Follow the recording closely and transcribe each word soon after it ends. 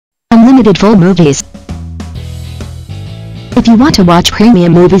unlimited full movies. If you want to watch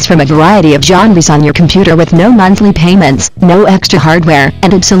premium movies from a variety of genres on your computer with no monthly payments, no extra hardware,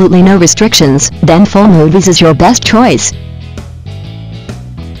 and absolutely no restrictions, then Full Movies is your best choice.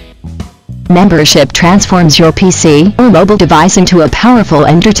 Membership transforms your PC or mobile device into a powerful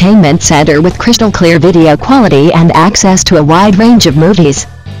entertainment center with crystal clear video quality and access to a wide range of movies.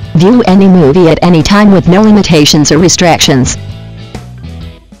 View any movie at any time with no limitations or restrictions.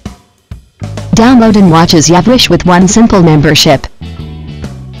 Download and watch as you wish with one simple membership.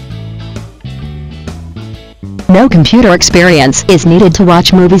 No computer experience is needed to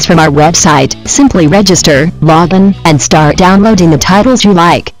watch movies from our website. Simply register, log in, and start downloading the titles you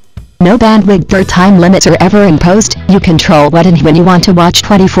like. No bandwidth or time limits are ever imposed. You control what and when you want to watch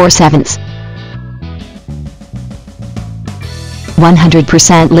 24/7.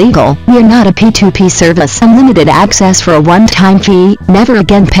 100% legal. We're not a P2P service. Unlimited access for a one-time fee. Never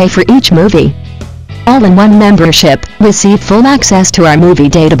again pay for each movie. All-in-one membership. Receive full access to our movie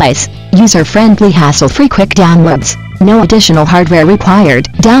database. User-friendly, hassle-free quick downloads. No additional hardware required.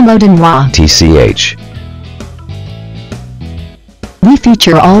 Download and watch. TCH. We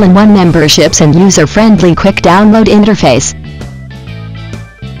feature all-in-one memberships and user-friendly quick download interface.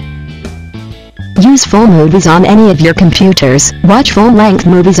 Use Full Movies on any of your computers. Watch full-length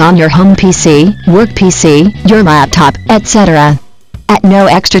movies on your home PC, work PC, your laptop, etc. at no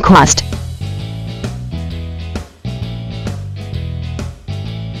extra cost.